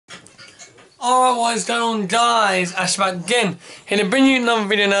Alright, what is going on, guys? Ash back again, here to bring you another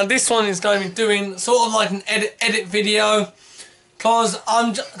video. Now this one is going to be doing sort of like an edit video, cause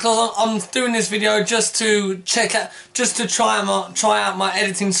I'm doing this video just to check out, just to try out my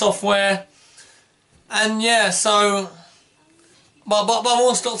editing software, and yeah. So, but I've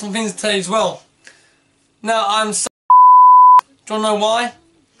also got some things to tell you as well. Now I'm so. Do you want to know why?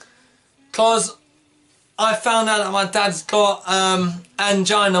 Cause I found out that my dad's got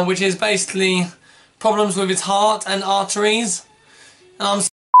angina, which is basically problems with his heart and arteries, and I'm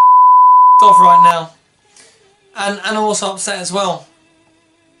off right now, and I'm also upset as well.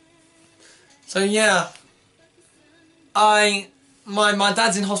 So yeah, my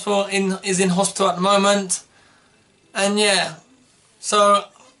dad's in hospital, is in hospital at the moment, and yeah, so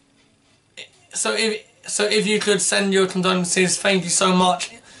if you could send your condolences, thank you so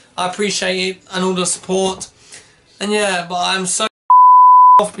much. I appreciate it and all the support. And yeah, but I'm so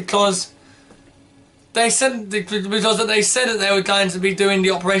off because they said that they were going to be doing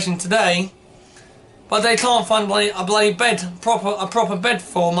the operation today, but they can't find a bloody bed, a proper bed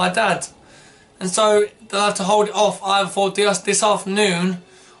for my dad, and so they'll have to hold it off either for this afternoon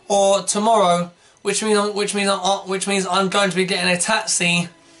or tomorrow, which means I'm going to be getting a taxi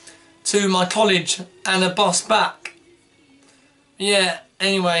to my college and a bus back. Yeah.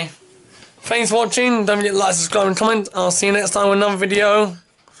 Anyway, thanks for watching. Don't forget to like, subscribe and comment. I'll see you next time with another video.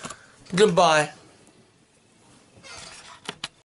 Goodbye.